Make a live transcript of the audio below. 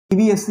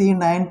Cbse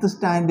 9th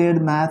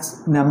Standard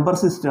Maths Number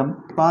System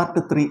Part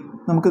 3.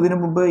 നമുക്ക് ഇതിനു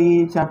മുമ്പ് ഈ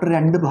ചാപ്റ്റർ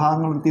 2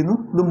 ഭാഗങ്ങൾ എടുത്തിരുന്നു.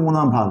 ഇത്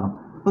മൂന്നാം ഭാഗം.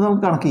 അപ്പോൾ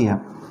നമുക്ക് കണക്ക് ചെയ്യാം.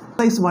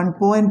 എക്സർസൈസ്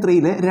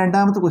 1.3-ലെ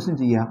രണ്ടാമത്തെ ക്വസ്റ്റ്യൻ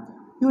ചെയ്യാം.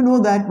 You know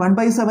that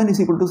 1/7 is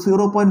equal to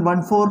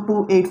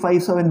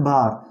 0.142857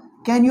 bar.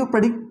 Can you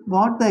predict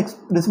what the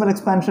decimal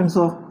expansions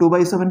of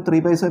 2/7,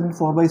 3/7,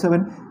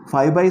 4/7,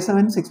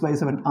 5/7,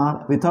 6/7 are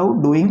without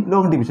doing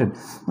long division?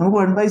 നമുക്ക്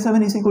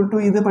 1/7 is equal to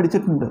ഇത്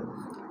പഠിച്ചിട്ടുണ്ട്.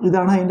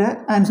 ഇതാണ് അതിൻ്റെ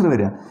ആൻസർ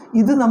വരിക.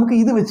 ഇത് നമുക്ക്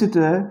ഇത്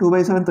വെച്ചിട്ട്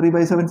 2/7,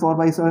 3/7,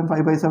 4/7,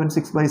 5/7,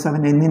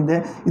 6/7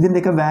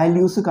 ഇതിൻ്റെയൊക്കെ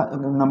വാല്യൂസ്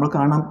നമ്മൾ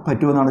കാണാൻ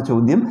പറ്റുമെന്നാണ്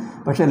ചോദ്യം.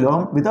 പക്ഷേ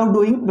വിതൗട്ട്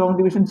ഡൂയിങ് ലോങ്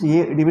ഡിവിഷൻ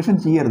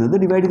ചെയ്യരുത്. ഇത്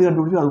ഡിവൈഡ് ചെയ്ത്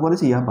കണ്ടുപിടിച്ചു അതുപോലെ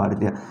ചെയ്യാൻ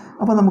പാടില്ല.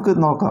 അപ്പോൾ നമുക്ക്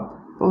നോക്കാം.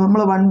 അപ്പോൾ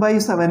നമ്മൾ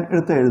 1/7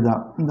 എടുത്ത് എഴുതാം.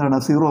 എന്താണ്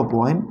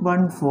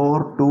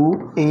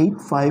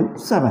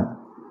 0.142857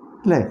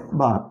 അല്ലേ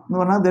ബാർ എന്ന്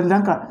പറഞ്ഞാൽ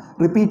ഇതെല്ലാം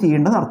റിപ്പീറ്റ്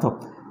ചെയ്യേണ്ടത് അർത്ഥം.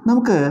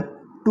 നമുക്ക്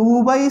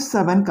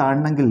 2/7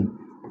 കാണണമെങ്കിൽ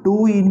 2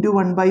 ×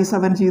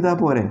 1/7 ചെയ്താൽ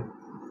പോരെ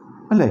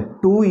അല്ലേ.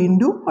 2 ×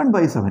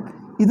 1/7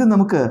 ഇത്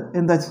നമുക്ക്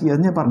എന്താ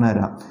ചെയ്യുക ഞാൻ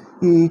പറഞ്ഞുതരാം.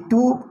 ഈ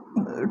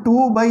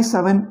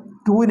 2/7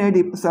 2നെ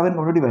 7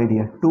 കൊണ്ട് ഡിവൈഡ്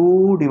ചെയ്യുക.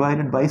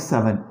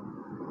 2/7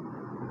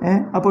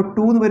 അപ്പോൾ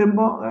 2 എന്ന്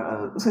വരുമ്പോൾ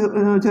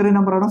ചെറിയ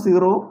നമ്പറാണ്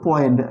 0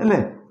 അല്ലേ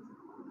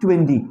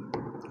 20.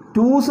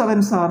 2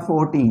 7s are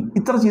 14.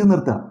 ഇത്ര ചെയ്ത്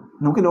നിർത്തുക.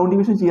 നമുക്ക് ലോങ്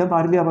ഡിവിഷൻ ചെയ്യാൻ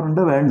പാടില്ല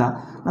പറഞ്ഞിട്ട് വേണ്ട.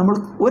 നമ്മൾ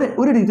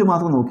ഒരു ഡിജിറ്റ്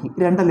മാത്രം നോക്കി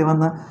 2 അല്ലേ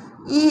വന്ന്.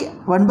 ഈ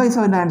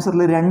 1/7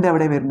 ആൻസറിൽ 2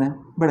 എവിടെ വരുന്നത്?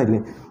 ഇവിടെ അല്ലേ.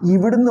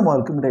 ഇവിടുന്ന്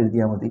മുതൽക്കും ഇവിടെ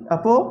എഴുതിയാൽ മതി.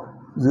 അപ്പോൾ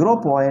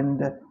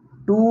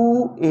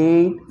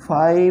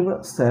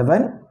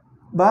 0.2857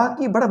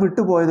 ബാക്കി ഇവിടെ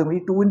വിട്ടുപോയതും ഈ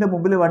 2ൻ്റെ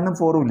മുമ്പിൽ 1ഉം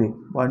 4ഉം ഇല്ലേ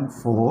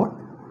 14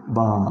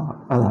 ബാർ.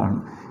 അതാണ്.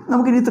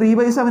 നമുക്കിനി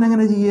 3/7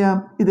 എങ്ങനെ ചെയ്യാം?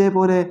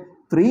 ഇതേപോലെ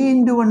 3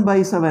 ×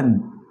 1/7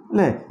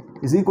 അല്ലേ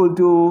ഇസ് ഈക്വൽ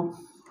ടു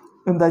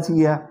എന്താ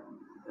ചെയ്യുക?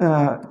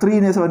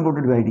 3നെ 7 കൊണ്ട്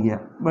ഡിവൈഡ് ചെയ്യുക.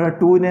 ഇവിടെ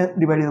 2നെ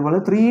ഡിവൈഡ് ചെയ്ത പോലെ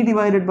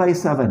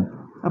 3/7.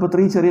 അപ്പോൾ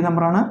 3 ചെറിയ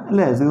നമ്പറാണ്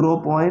അല്ലേ.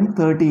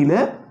 0.30-ൽ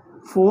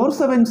 4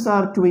 7s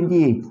are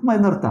 28.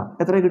 നിർത്താം.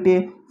 എത്ര കിട്ടിയേ?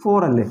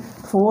 4 അല്ലേ.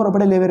 4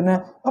 ഇവിടെ അല്ലേ വരുന്നത്.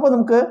 അപ്പോൾ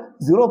നമുക്ക്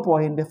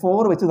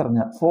 0.4 വെച്ച്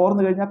തുടങ്ങാം. 4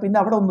 എന്ന് കഴിഞ്ഞാൽ പിന്നെ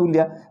അവിടെ ഒന്നുമില്ല.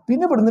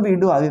 പിന്നെ ഇവിടുന്ന്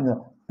വീണ്ടും ആദ്യം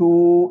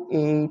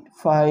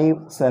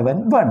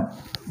 28571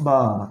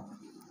 ബാർ.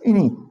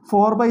 ഇനി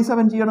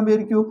 4/7 ചെയ്യണം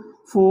വിചാരിക്കൂ.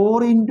 4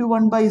 ×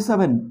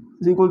 1/7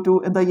 is equal to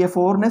എന്താ ചെയ്യുക?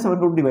 4നെ 7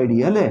 കൊണ്ട് ഡിവൈഡ്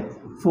ചെയ്യുക അല്ലേ.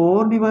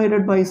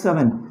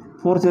 4/7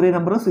 4 ചെറിയ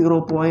നമ്പർ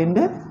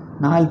 0.40.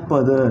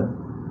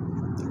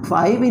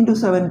 5 ×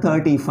 7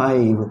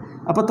 35.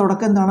 അപ്പോൾ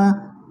തുടക്കം എന്താണ്?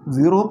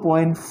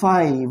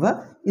 0.5.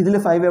 ഇതിൽ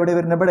 5 എവിടെ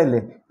വരുന്നത്? ഇവിടെ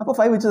അല്ലേ. അപ്പോൾ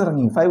 5 വെച്ച്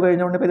തുടങ്ങി. 5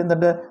 കഴിഞ്ഞുകൊണ്ട് പേര്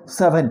എന്തുണ്ട്?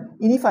 7.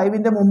 ഇനി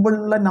 5ൻ്റെ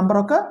മുമ്പുള്ള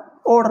നമ്പറൊക്കെ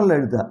ഓർഡറിൽ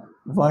എഴുതുക.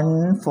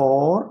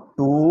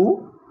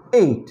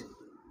 1428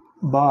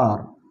 ബാർ.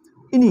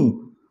 ഇനി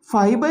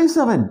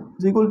 5/7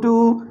 is equal to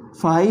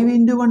 5 ×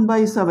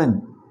 1/7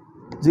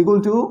 is equal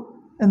to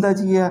എന്താ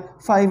ചെയ്യുക?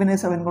 5നെ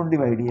 7 കൊണ്ട്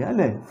ഡിവൈഡ് ചെയ്യുക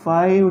അല്ലേ.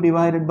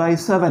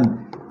 5/7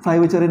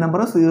 5 ചെറിയ നമ്പർ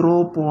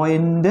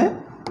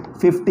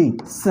 0.50.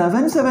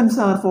 7 7s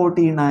are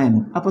 49.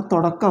 അപ്പോൾ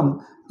തുടക്കം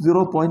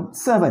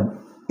 0.7.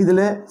 ഇതിൽ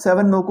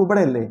 7 നോക്കൂ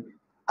ഇവിടെ അല്ലേ.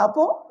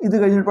 അപ്പോൾ ഇത്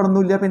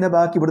കഴിഞ്ഞിട്ടൊന്നുമില്ല. പിന്നെ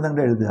ബാക്കി ഇവിടെ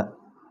നിന്ന് എഴുതുക.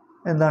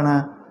 എന്താണ്?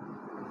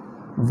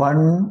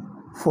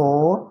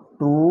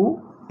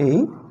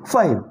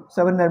 1428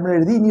 7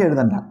 എഴുതി ഇനി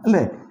എഴുതണ്ട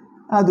അല്ലേ.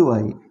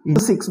 അതുമായി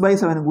ഇത്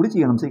 6/7 കൂടി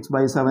ചെയ്യണം.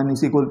 6/7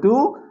 is equal to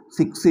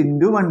 6 ×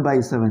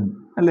 1/7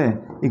 അല്ലേ.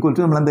 ഈക്വൽ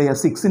ടു നമ്മൾ എന്താ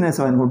ചെയ്യുക? 6നെ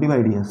 7 കൊണ്ട്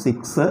ഡിവൈഡ് ചെയ്യുക.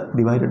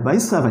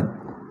 6/7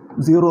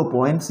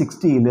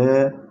 0.60-ൽ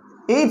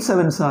 8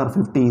 7s are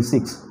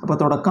 56. അപ്പോൾ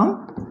തുടക്കം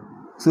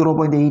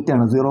 0.8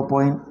 ആണ്.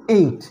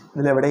 0.8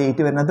 ഇതിലെവിടെ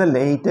 8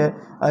 വരുന്നതല്ലേ. 8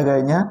 അത്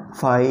കഴിഞ്ഞാൽ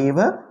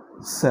 5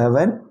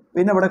 7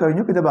 പിന്നെ ഇവിടെ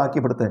കഴിഞ്ഞു. പിന്നെ ബാക്കി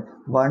ഇവിടുത്തെ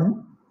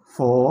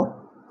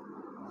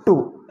 142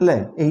 അല്ലേ.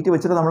 8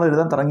 വെച്ചിട്ട് നമ്മൾ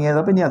എഴുതാൻ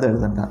തുടങ്ങിയത്. പിന്നെ അത്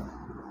എഴുതണ്ട.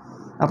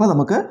 അപ്പോൾ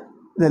നമുക്ക്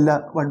ഇതെല്ലാം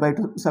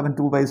 1/7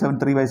 2/7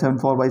 3/7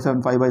 4/7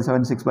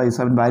 5/7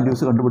 6/7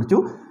 വാല്യൂസ് കണ്ടുപിടിച്ചു.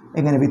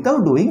 എങ്ങനെ?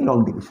 Without doing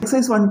long division.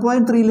 Exercise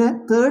 1.3-ലെ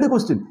third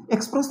question.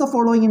 Express the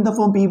following in the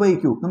form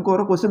P/Q. നമുക്ക്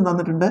ഓരോ ക്വസ്റ്റ്യൻ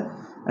തന്നിട്ടുണ്ട്.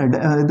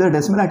 ഇത്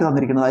ഡെസിമലായിട്ട്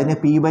തന്നിരിക്കുന്നത്. അതിനെ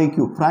P/Q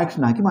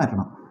ഫ്രാക്ഷനാക്കി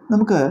മാറ്റണം.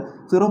 നമുക്ക്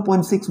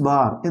 0.6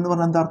 ബാർ എന്ന്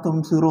പറഞ്ഞാൽ എന്താ അർത്ഥം?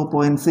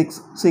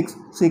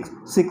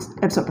 0.6666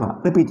 എറ്റ്സെട്ര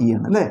റിപ്പീറ്റ്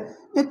ചെയ്യണം അല്ലേ.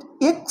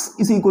 x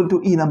is equal to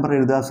ഈ നമ്പർ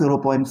എഴുതുക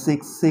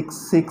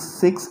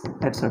 0.6666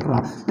 et cetera.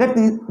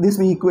 Let this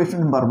B equation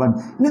number 1.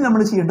 ഇനി നമ്മൾ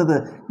ചെയ്യേണ്ടത്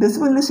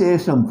ഡെസിമലിന്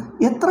ശേഷം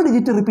എത്ര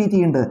ഡിജിറ്റ് റിപ്പീറ്റ്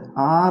ചെയ്യുന്നുണ്ട്?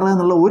 6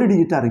 എന്നുള്ള ഒരു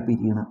ഡിജിറ്റാണ്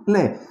റിപ്പീറ്റ് ചെയ്യണം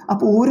അല്ലേ.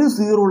 അപ്പോൾ ഒരു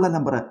 0 ഉള്ള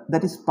നമ്പർ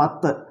ദാറ്റ് ഈസ്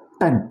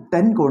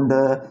 10 കൊണ്ട്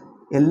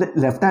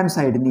left hand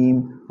സൈഡിനെയും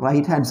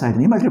right hand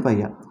സൈഡിനെയും multiply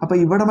ചെയ്യാം. അപ്പോൾ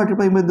ഇവിടെ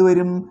മൾട്ടിപ്ലൈ ചെയ്യുമ്പോൾ എന്ത്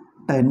വരും?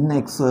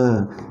 10x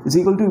is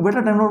equal to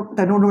ഇവിടെ 10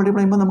 കൊണ്ട്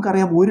മൾട്ടിപ്ലൈ ചെയ്യുമ്പോൾ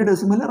നമുക്കറിയാം ഒരു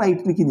ഡെസിമൽ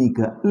റൈറ്റിലേക്ക്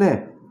നീക്കുക അല്ലേ.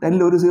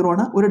 10-ൽ ഒരു 0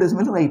 ആണ്. ഒരു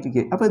ഡെസിമൽ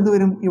റൈറ്റിലേക്ക്. അപ്പോൾ എന്ത്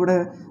വരും? ഇവിടെ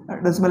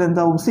ഡെസിമൽ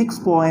എന്താവും?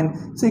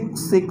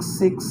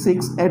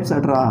 6.6666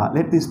 et cetera.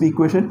 Let this B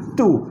equation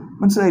 2.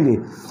 മനസ്സിലായില്ലേ?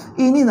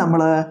 ഇനി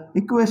നമ്മൾ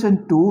ഇക്വേഷൻ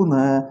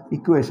 2-ന്ന്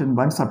ഇക്വേഷൻ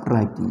 1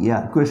 സബ്ട്രാക്ട് ചെയ്യുക.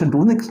 Equation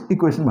 2-ന്ന്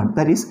equation 1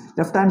 that is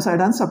left hand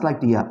side ആണ്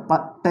സബ്ട്രാക്ട് ചെയ്യുക.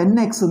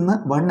 10x-ന്ന്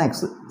 1x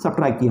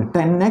സബ്ട്രാക്ട് ചെയ്യുക.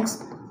 10x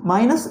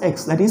 - x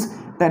that is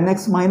 10x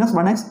 -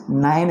 1x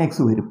 9x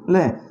വരും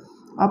അല്ലേ.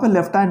 അപ്പോൾ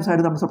ലെഫ്റ്റ് ഹാൻഡ്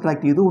സൈഡ് നമ്മൾ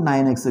സബ്ട്രാക്ട് ചെയ്തു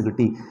 9x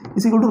കിട്ടി.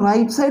 Is equal to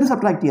right side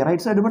subtract ചെയ്യുക.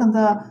 റൈറ്റ് സൈഡ് ഇവിടെ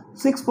എന്താ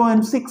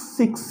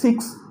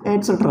 6.666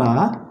 എറ്റ്സെട്ര.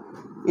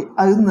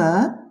 അതിന്ന്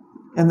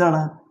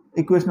എന്താണ്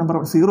ഇക്വേഷൻ നമ്പർ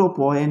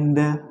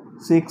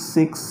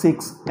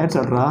 0.666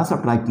 എറ്റ്സെട്ര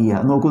സബ്ട്രാക്ട്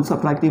ചെയ്യുക. നോക്കൂ,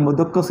 സബ്ട്രാക്ട് ചെയ്യുമ്പോൾ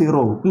ഇതൊക്കെ 0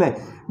 ആവും അല്ലേ?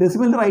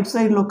 ഡെസിമലിൻ്റെ റൈറ്റ്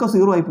സൈഡിലൊക്കെ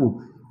 0 ആയി പോവും.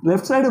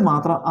 ലെഫ്റ്റ് സൈഡ്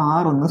മാത്രം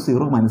 6 എന്ന്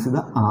 0 മൈനസ്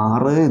ചെയ്ത്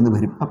 6 എന്ന്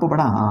വരും. അപ്പോൾ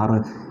ഇവിടെ 6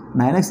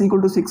 9x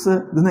ഈക്വൽ ടു 6.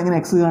 ഇതിന്ന് എങ്ങനെ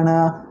എക്സ്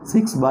കാണുക?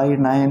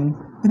 6/9.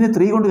 ഇതിനെ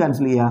 3 കൊണ്ട്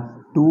ക്യാൻസൽ ചെയ്യുക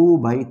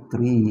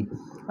 2/3.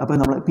 അപ്പോൾ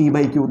നമ്മൾ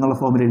p/q എന്നുള്ള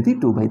ഫോമിൽ എഴുതി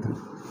 2/3.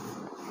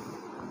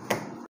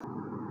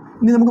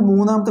 ഇനി നമുക്ക്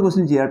മൂന്നാമത്തെ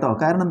ക്വസ്റ്റ്യൻ ചെയ്യാം കേട്ടോ.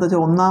 കാരണം എന്താ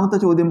വെച്ചാൽ ഒന്നാമത്തെ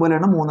ചോദ്യം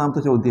പോലെയാണ്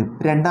മൂന്നാമത്തെ ചോദ്യം.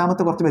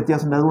 രണ്ടാമത്തെ കുറച്ച്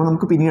വ്യത്യാസമുണ്ട്, അതുകൊണ്ട്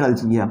നമുക്ക് പിന്നീട് അത്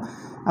ചെയ്യാം.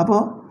 അപ്പോൾ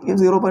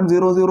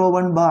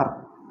 0.001 ബാർ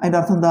അതിൻ്റെ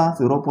അർത്ഥം എന്താ?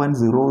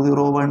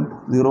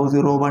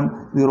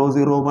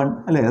 0.001001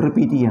 അല്ലേ?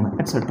 റിപ്പീറ്റ് ചെയ്യണം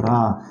എറ്റ്സെട്ര.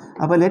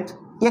 അപ്പോൾ let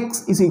x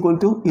is equal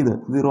to ഇത്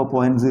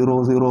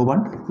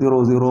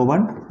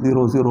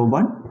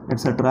 0.001001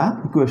 എറ്റ്സെട്ര.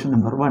 ഇക്വേഷൻ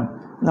നമ്പർ 1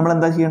 നമ്മൾ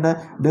എന്താ ചെയ്യേണ്ടത്?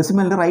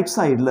 ഡെസിമലിൻ്റെ റൈറ്റ്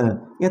സൈഡിൽ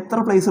എത്ര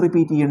പ്ലേസ്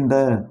റിപ്പീറ്റ്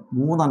ചെയ്യേണ്ടത്?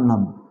 3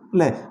 എണ്ണം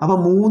അല്ലേ? അപ്പോൾ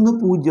 3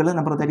 പൂജ്യമുള്ള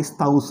നമ്പർ ദാറ്റ് ഈസ്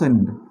 1000.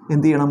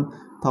 എന്ത് ചെയ്യണം?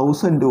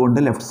 1000 കൊണ്ട്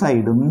ലെഫ്റ്റ്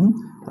സൈഡും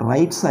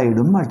റൈറ്റ്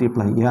സൈഡും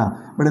മൾട്ടിപ്ലൈ ചെയ്യുക.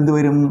 ഇവിടെ എന്ത്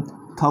വരും?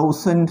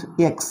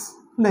 1000x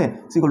അല്ലേ?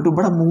 ഈക്വൽ ടു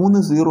ഇവിടെ 3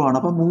 0 ആണ്.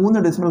 അപ്പോൾ 3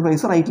 ഡെസിമൽ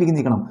പ്ലേസ് റൈറ്റിലേക്ക്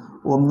നീക്കണം.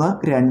 1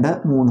 2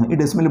 3 ഈ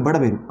ഡെസിമൽ ഇവിടെ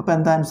വരും. അപ്പോൾ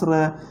എന്താ ആൻസർ?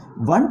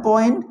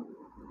 1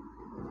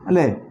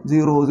 അല്ലേ?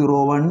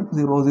 001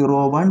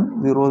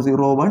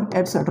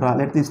 et cetera.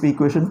 Let this B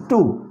equation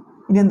 2.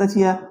 ഇനി എന്താ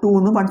ചെയ്യുക? 2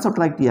 എന്ന് 1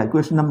 സബ്ട്രാക്ട് ചെയ്യുക.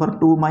 Equation number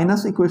 2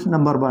 minus equation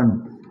number 1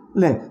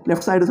 അല്ലേ?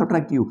 ലെഫ്റ്റ് സൈഡ്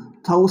സബ്ട്രാക്ട് ചെയ്യൂ.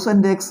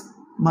 1000x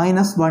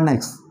മൈനസ്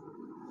 1x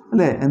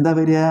അല്ലേ? എന്താ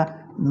വരിക?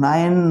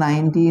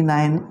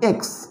 999x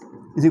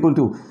is equal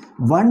to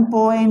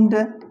 1.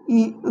 ഈ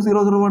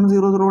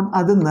 001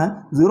 അതിൽ നിന്ന്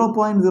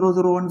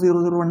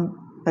 0.001001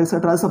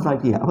 എക്സെട്ര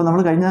സബ്ട്രാക്ട് ചെയ്യുക. അപ്പോൾ നമ്മൾ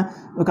കഴിഞ്ഞ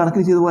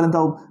കണക്കിൽ ചെയ്തതുപോലെ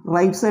എന്താവും?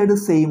 റൈറ്റ് സൈഡ്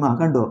സെയിം ആ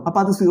കണ്ടോ? അപ്പോൾ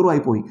അത് 0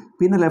 ആയിപ്പോയി.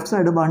 പിന്നെ ലെഫ്റ്റ്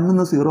സൈഡ് 1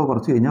 നിന്ന് 0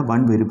 കുറച്ച് കഴിഞ്ഞാൽ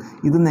 1 വരും.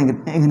 ഇതിന്ന്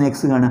എങ്ങനെ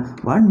എക്സ് കാണുക?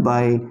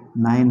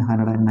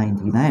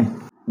 1/999.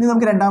 ഇനി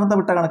നമുക്ക് രണ്ടാമത്തെ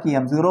വിട്ട കണക്ക്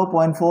ചെയ്യാം.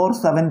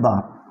 0.47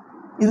 ബാർ.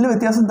 ഇതിൽ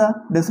വ്യത്യാസം എന്താ?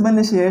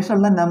 ഡെസിമലിന്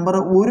ശേഷമുള്ള നമ്പർ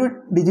ഒരു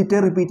ഡിജിറ്റേ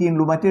റിപ്പീറ്റ്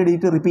ചെയ്യുന്നുള്ളൂ, മറ്റേ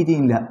ഡിജിറ്റ് റിപ്പീറ്റ്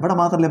ചെയ്യുന്നില്ല. ഇവിടെ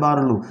മാത്രമല്ലേ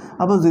ബാറുള്ളൂ.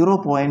 അപ്പോൾ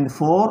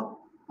 0.4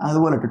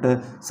 അതുപോലെ ഇട്ടിട്ട്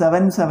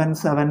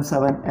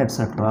 7777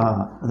 എറ്റ്സെട്ര.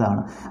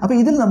 അതാണ്. അപ്പോൾ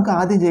ഇതിൽ നമുക്ക്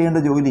ആദ്യം ചെയ്യേണ്ട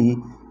ജോലി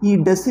ഈ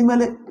ഡെസിമൽ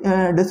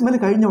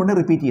കഴിഞ്ഞ ഉടനെ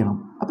റിപ്പീറ്റ് ചെയ്യണം.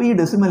 അപ്പോൾ ഈ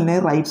ഡെസിമലിനെ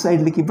റൈറ്റ്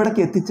സൈഡിലേക്ക്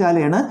ഇവിടേക്ക്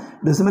എത്തിച്ചാലാണ്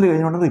ഡെസിമൽ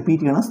കഴിഞ്ഞ ഉടനെ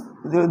റിപ്പീറ്റ് ചെയ്യണം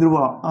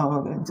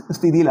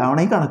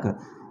സ്ഥിതിയിലാവണം ഈ കണക്ക്.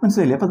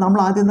 മനസ്സിലായില്ലേ? അപ്പോൾ നമ്മൾ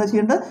ആദ്യം എന്താ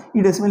ചെയ്യേണ്ടത്? ഈ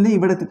ഡെസിമലിനെ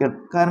ഇവിടെ എത്തിക്കണം.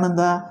 കാരണം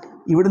എന്താ?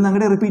 ഇവിടെ നിന്ന്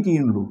അങ്ങോട്ട് റിപ്പീറ്റ്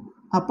ചെയ്യുന്നുള്ളൂ.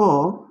 അപ്പോൾ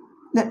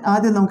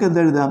ആദ്യം നമുക്ക്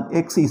എന്തെഴുതാം?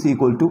 X is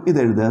equal to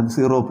ഇതെഴുതാം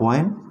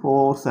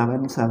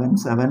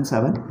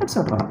 0.47777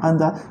 et cetera.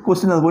 അതെന്താ?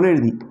 ക്വസ്റ്റ്യൻ അതുപോലെ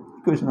എഴുതി.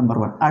 Equation number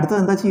 1. അടുത്തത്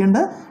എന്താ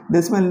ചെയ്യേണ്ടത്?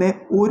 ഡെസിമലിനെ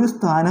ഒരു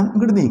സ്ഥാനം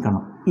ഇങ്ങോട്ട്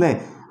നീക്കണം അല്ലേ?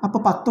 അപ്പോൾ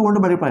 10 കൊണ്ട്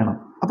മൾട്ടിപ്ലൈ ചെയ്യണം.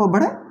 അപ്പോൾ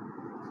ഇവിടെ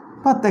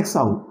 10x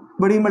ആവും.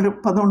 ഇവിടെയും 10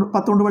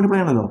 കൊണ്ട് മൾട്ടിപ്ലൈ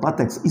ചെയ്യണമല്ലോ.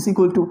 10x is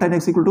equal to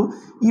 10x equal to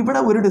ഇവിടെ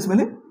ഒരു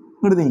ഡെസിമൽ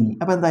ഇങ്ങോട്ട് നീങ്ങി.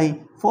 അപ്പോൾ എന്തായി?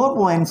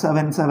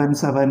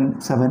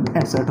 4.7777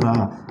 എറ്റ്സെട്ര.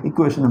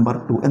 Equation number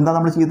 2. എന്താ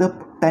നമ്മൾ ചെയ്ത്?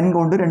 10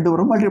 കൊണ്ട് 2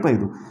 പേരും മൾട്ടിപ്ലൈ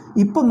ചെയ്തു.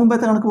 ഇപ്പം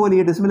മുമ്പത്തെ കണക്ക് പോലെ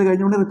ഈ ഡെസിമൽ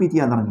കഴിഞ്ഞുകൊണ്ട് റിപ്പീറ്റ്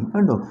ചെയ്യാൻ തുടങ്ങി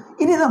കണ്ടോ?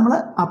 ഇനി നമ്മൾ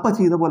അപ്പം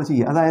ചെയ്ത പോലെ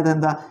ചെയ്യുക. അതായത്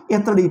എന്താ?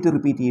 എത്ര ഡിജിറ്റ്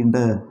റിപ്പീറ്റ്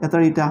ചെയ്യുന്നുണ്ട്? എത്ര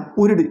ഡിജിറ്റാ?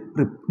 ഒരു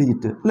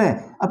ഡിജിറ്റ് അല്ലേ?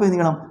 അപ്പോൾ എന്ത്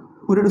ചെയ്യണം?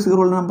 ഒരു 0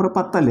 ഉള്ള നമ്പർ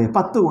 10 അല്ലേ?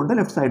 10 കൊണ്ട്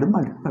ലെഫ്റ്റ് സൈഡും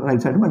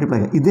റൈറ്റ് സൈഡും മൾട്ടിപ്ലൈ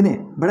ചെയ്യുക. ഇതിന്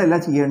ഇവിടെ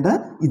എല്ലാം ചെയ്യേണ്ടത്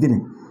ഇതിന്.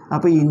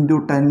 അപ്പോൾ ഇൻറ്റു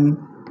 10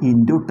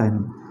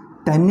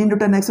 ×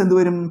 10x എന്ത്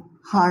വരും?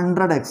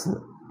 100x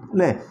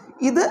അല്ലേ?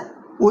 ഇത്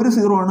ഒരു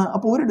 0 ആണ്.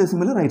 അപ്പോൾ ഒരു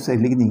ഡെസിമൽ റൈറ്റ്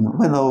സൈഡിലേക്ക് നീങ്ങും.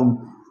 അപ്പോൾ എന്താവും?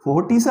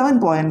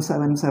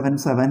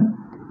 47.777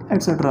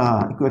 എറ്റ്സെട്ര.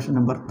 Equation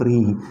number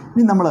 3.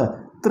 ഇനി നമ്മൾ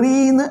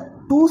 3ന്ന്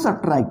 2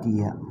 സബ്ട്രാക്ട്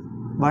ചെയ്യുക.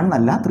 1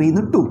 അല്ല,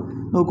 3ന്ന് 2.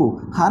 നോക്കൂ,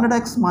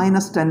 100x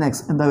മൈനസ് 10x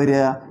എന്താ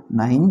വരിക?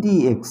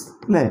 90x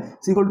അല്ലേ?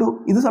 ഈക്വൽ ടു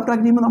ഇത്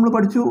സബ്ട്രാക്ട് ചെയ്യുമ്പോൾ നമ്മൾ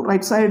പഠിച്ചു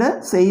റൈറ്റ് സൈഡ്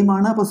സെയിം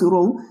ആണ്. അപ്പോൾ 0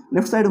 ആവും.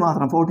 ലെഫ്റ്റ് സൈഡ്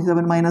മാത്രം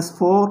 47 മൈനസ്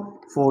 4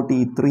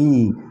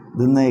 43.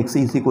 ഇതിന്ന് x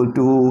ഈസ് ഈക്വൽ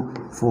ടു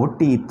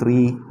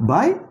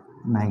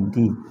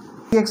 43/90.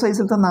 ഈ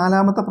എക്സസൈസിലത്തെ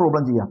നാലാമത്തെ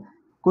പ്രോബ്ലം ചെയ്യാം.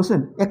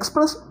 Question: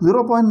 express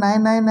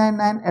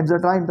 0.9999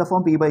 etc. in the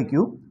form p/q.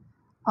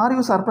 Are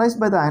you surprised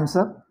by the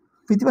answer?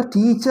 With your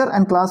teacher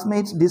and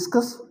classmates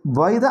discuss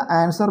why the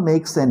answer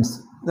makes sense.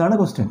 ഇതാണ്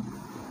question.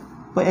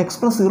 അപ്പോൾ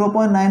express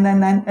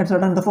 0.999 etc.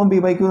 in the form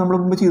p/q നമ്മൾ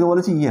മുമ്പ് ചെയ്ത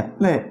പോലെ ചെയ്യുക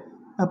അല്ലേ?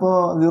 അപ്പോൾ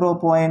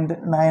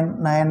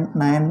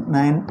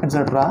 0.9999 etc.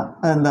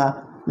 അതെന്താ?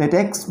 Let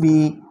X B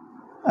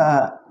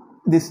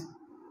this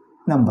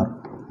number.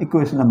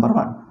 Equation number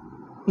 1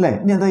 അല്ലേ?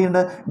 ഇനി എന്താ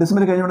ചെയ്യേണ്ടത്?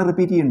 ഡെസിമൽ കഴിഞ്ഞുകൊണ്ട്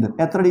റിപ്പീറ്റ് ചെയ്യുന്നുണ്ട്.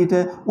 എത്ര ഡിജിറ്റ്?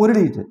 ഒരു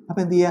ഡിജിറ്റ്.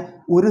 അപ്പോൾ എന്ത് ചെയ്യുക?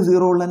 ഒരു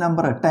 0 ഉള്ള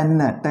നമ്പർ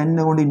 10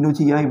 കൊണ്ട് ഇൻഡ്യൂ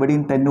ചെയ്യുക.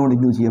 ഇവിടെയും 10 കൊണ്ട്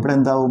ഇൻഡ്യൂ ചെയ്യുക. ഇവിടെ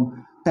എന്താവും?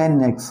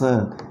 10x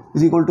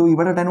ഇസ് ഈക്വൽ ടു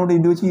ഇവിടെ 10 കൊണ്ട്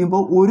ഇൻഡ്യൂ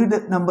ചെയ്യുമ്പോൾ ഒരു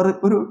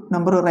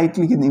നമ്പർ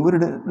റൈറ്റിലേക്ക് നീങ്ങും, ഒരു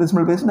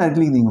ഡെസിമൽ പ്ലേസ്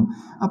റൈറ്റിലേക്ക് നീങ്ങും.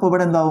 അപ്പോൾ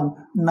ഇവിടെ എന്താവും?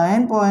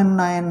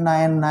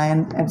 9.999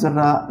 etc.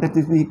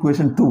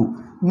 ഇക്വേഷൻ 2.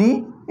 ഇനി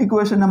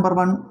ഇക്വേഷൻ നമ്പർ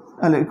 1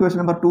 അല്ല, equation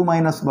number 2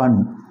 minus 1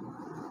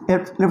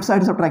 left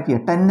side subtract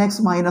ചെയ്യുക. 10x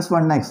minus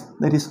 1x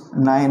that is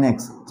 9x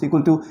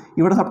equal to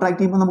ഇവിടെ സബ്ട്രാക്ട്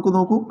ചെയ്യുമ്പോൾ നമുക്ക്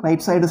നോക്കൂ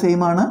റൈറ്റ് സൈഡ്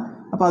സെയിം ആണ്.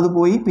 അപ്പോൾ അത്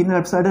പോയി. പിന്നെ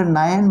ലെഫ്റ്റ് സൈഡ്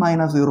 9 -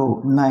 0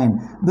 9.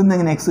 ഇതൊന്നും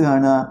എങ്ങനെ എക്സ്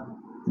കാണുക?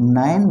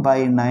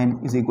 9/9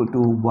 =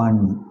 1.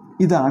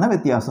 ഇതാണ്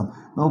വ്യത്യാസം.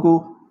 നോക്കൂ,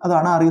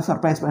 അതാണ് are you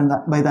surprise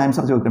by the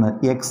answer ചോദിക്കുന്നത്.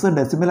 എക്സ്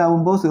ഡെസിമൽ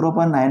ആകുമ്പോൾ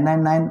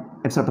 0.999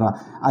 എക്സെട്ര.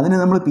 അതിന്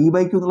നമ്മൾ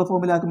P/Q എന്നുള്ള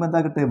ഫോമിലാക്കുമ്പോൾ എന്താ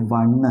കിട്ടുക?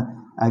 1.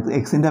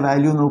 എക്സിൻ്റെ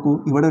വാല്യൂ നോക്കൂ,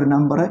 ഇവിടെ ഒരു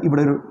നമ്പർ,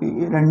 ഇവിടെ ഒരു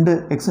രണ്ട്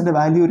എക്സിൻ്റെ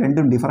വാല്യൂ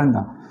രണ്ടും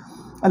ഡിഫറൻറ്റാണ്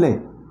അല്ലേ?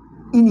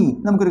 ഇനി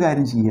നമുക്കൊരു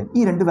കാര്യം ചെയ്യുക, ഈ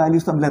രണ്ട്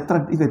വാല്യൂസ് തമ്മിൽ എത്ര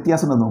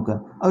വ്യത്യാസം ഉണ്ടെന്ന് നോക്കുക.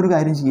 ഒരു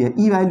കാര്യം ചെയ്യുക,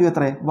 ഈ വാല്യൂ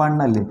എത്ര? 1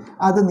 അല്ലേ?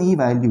 അത് ഈ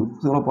വാല്യൂ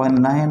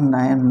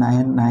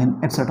 0.9999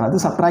 എക്സെട്ര അത്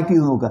സബ്ട്രാക്ട്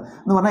ചെയ്ത് നോക്കുക.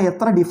 എന്ന് പറഞ്ഞാൽ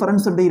എത്ര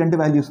ഡിഫറൻസ് ഉണ്ട് ഈ രണ്ട്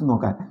വാല്യൂസ്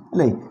നോക്കാൻ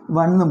അല്ലേ?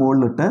 1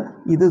 മുകളിലിട്ട്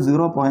ഇത്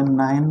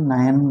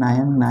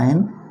 0.9999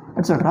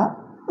 എക്സെട്ര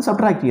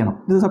സബ്ട്രാക്ട് ചെയ്യണം.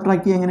 ഇത്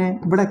സബ്ട്രാക്ട് ചെയ്യുക എങ്ങനെ?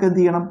 ഇവിടെയൊക്കെ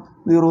എന്ത് ചെയ്യണം?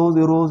 0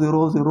 0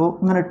 0 0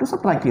 ഇങ്ങനെ ഇട്ട്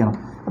സബ്ട്രാക്ട് ചെയ്യണം.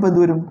 അപ്പോൾ എന്ത്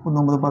വരും? 1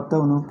 9 10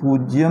 1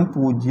 0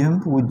 0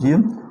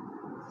 0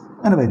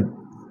 അങ്ങനെ വരും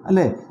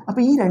അല്ലേ?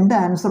 അപ്പോൾ ഈ രണ്ട്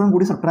ആൻസറും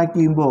കൂടി സബ്ട്രാക്ട്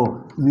ചെയ്യുമ്പോൾ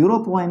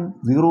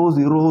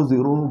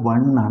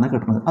 0.0001 ആണ്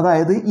കിട്ടുന്നത്.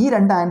 അതായത് ഈ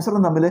രണ്ട്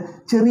ആൻസറും തമ്മിൽ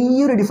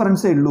ചെറിയൊരു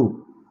ഡിഫറൻസേ ഉള്ളൂ.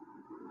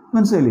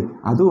 മനസ്സിലായില്ലേ?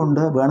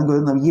 അതുകൊണ്ട്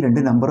വേണമെങ്കിൽ ഈ രണ്ട്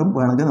നമ്പറും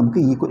വേണമെങ്കിൽ നമുക്ക്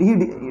ഈ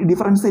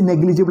ഡിഫറൻസ്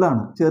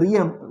നെഗ്ലിജിബിളാണ്, ചെറിയ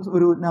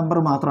ഒരു നമ്പർ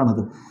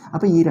മാത്രമാണത്.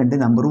 അപ്പോൾ ഈ രണ്ട്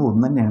നമ്പറും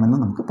ഒന്ന് തന്നെയാണെന്ന്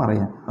നമുക്ക്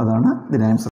പറയാം. അതാണ് ഇതിൻ്റെ ആൻസർ.